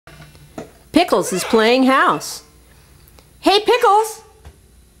Pickles is playing house. Hey, Pickles,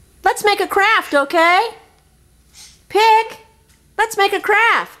 let's make a craft, okay? Pick, let's make a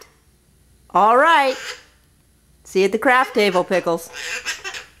craft. All right. See you at the craft table, Pickles.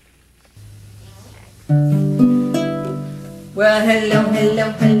 Well, hello,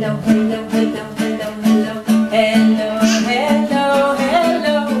 hello, hello, hello, hello, hello, hello, hello, hello,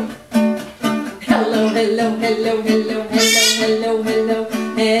 hello. Hello, hello, hello, hello, hello, hello, hello,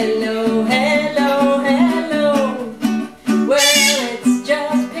 hello, hello, hello. Well, it's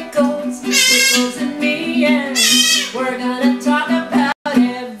just Pickles and me, and we're gonna talk about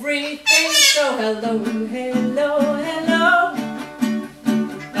everything. So hello, hello, hello,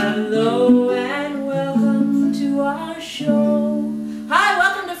 hello, and welcome to our show. Hi,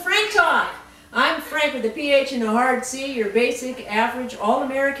 welcome to Phranc Talk. I'm Frank with a PH and a hard C, your basic, average,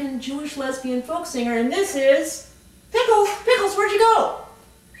 all-American, Jewish, lesbian folk singer, and this is Pickles. Pickles, where'd you go?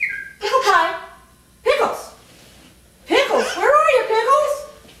 Pickle pie. Pickles. Pickles, where are you, Pickles?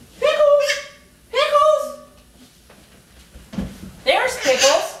 Pickles. Pickles. There's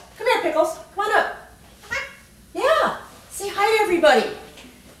Pickles. Come here, Pickles. Come on up. Yeah. Say hi to everybody.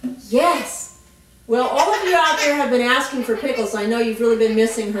 Yes. Well, all of you out there have been asking for Pickles. I know you've really been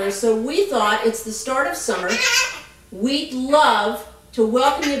missing her, so we thought it's the start of summer. We'd love to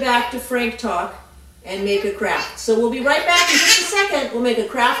welcome you back to Phranc Talk and make a craft. So we'll be right back in just a second. We'll make a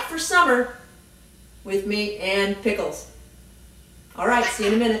craft for summer with me and Pickles. All right, see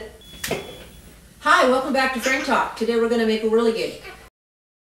you in a minute. Hi, welcome back to Phranc Talk. Today we're going to make a whirligig.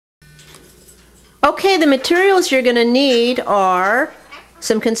 Okay, the materials you're going to need are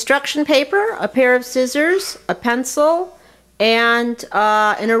some construction paper, a pair of scissors, a pencil, and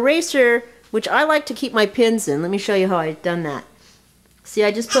an eraser, which I like to keep my pins in. Let me show you how I've done that. See, I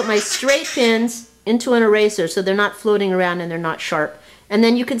just put my straight pins into an eraser so they're not floating around and they're not sharp. And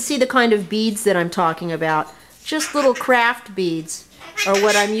then you can see the kind of beads that I'm talking about. Just little craft beads are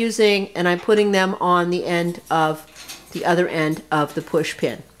what I'm using, and I'm putting them on the end of the other end of the push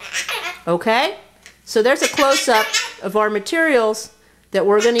pin. Okay? So there's a close-up of our materials that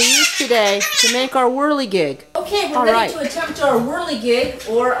we're going to use today to make our whirligig. Okay, we're ready to attempt our whirligig,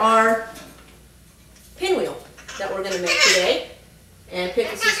 or our pinwheel that we're going to make today. And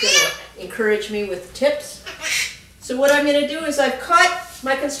Pickles is going to encourage me with tips. So what I'm going to do is I've cut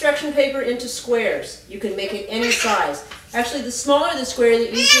my construction paper into squares. You can make it any size. Actually, the smaller the square, the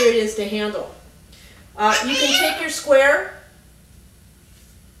easier it is to handle. You can take your square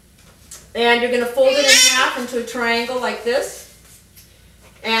and you're going to fold it in half into a triangle like this.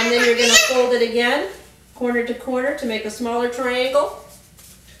 And then you're going to fold it again, corner to corner, to make a smaller triangle,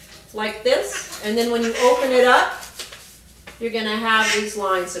 like this. And then when you open it up, you're going to have these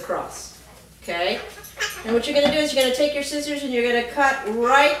lines across. Okay? And what you're going to do is you're going to take your scissors and you're going to cut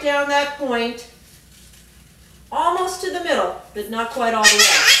right down that point, almost to the middle, but not quite all the way.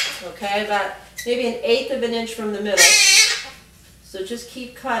 Okay? About maybe 1/8 of an inch from the middle. So just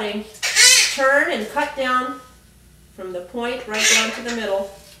keep cutting. Turn and cut down from the point right down to the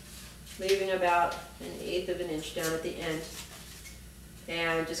middle, leaving about 1/8 of an inch down at the end.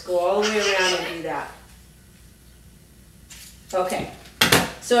 And just go all the way around and do that. Okay,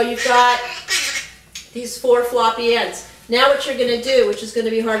 so you've got these 4 floppy ends. Now what you're going to do, which is going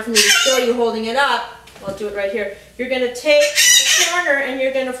to be hard for me to show you holding it up, I'll do it right here. You're going to take the corner and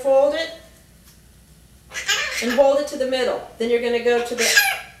you're going to fold it and hold it to the middle. Then you're going to go to the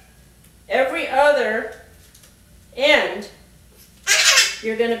every other end,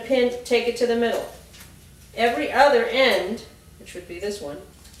 you're going to take it to the middle. Every other end, which would be this one,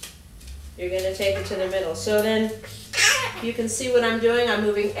 you're going to take it to the middle. So then you can see what I'm doing. I'm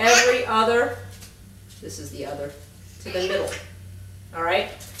moving every other, this is the other, to the middle. All right?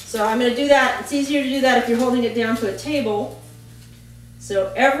 So I'm going to do that. It's easier to do that if you're holding it down to a table.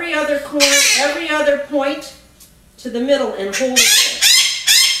 So every other corner, every other point to the middle and hold it there.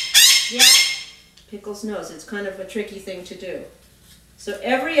 Yeah? Pickles knows it's kind of a tricky thing to do. So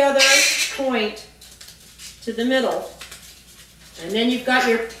every other point to the middle, and then you've got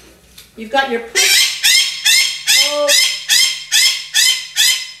your push. Oh,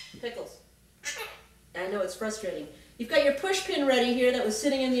 Pickles. I know it's frustrating. You've got your push pin ready here that was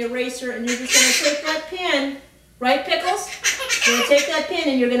sitting in the eraser, and you're just going to take that pin, right, Pickles? You're going to take that pin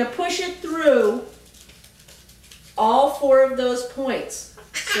and you're going to push it through all 4 of those points.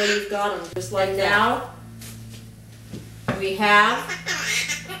 So you've got them just like now. We have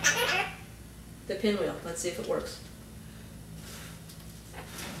the pinwheel. Let's see if it works.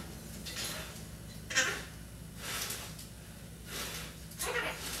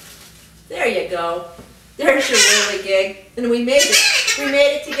 There you go. There's your whirligig. And we made it. We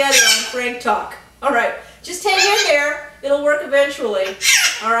made it together on Phranc Talk. All right, just hang in there. It'll work eventually.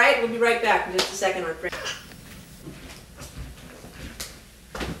 All right, we'll be right back in just a second on Phranc.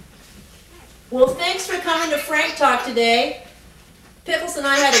 Well, thanks for coming to Phranc Talk today. Pickles and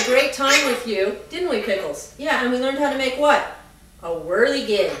I had a great time with you, didn't we, Pickles? Yeah, and we learned how to make what? A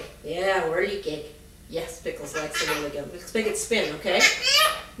whirligig. Yeah, whirligig. Yes, Pickles likes a whirligig. Let's make it spin, okay?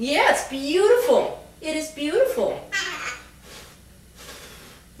 Yeah, it's beautiful. It is beautiful.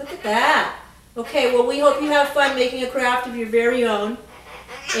 Look at that. Okay, well, we hope you have fun making a craft of your very own.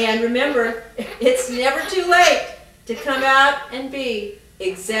 And remember, it's never too late to come out and be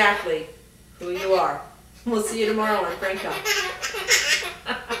exactly who you are. We'll see you tomorrow on Phranc Talk.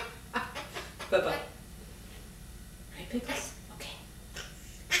 Bye-bye. Right, Pickles? Okay.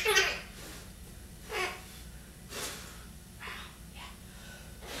 Wow, yeah.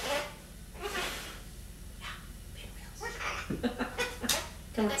 Yeah, pinwheels.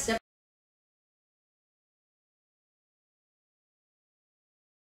 Come on, step.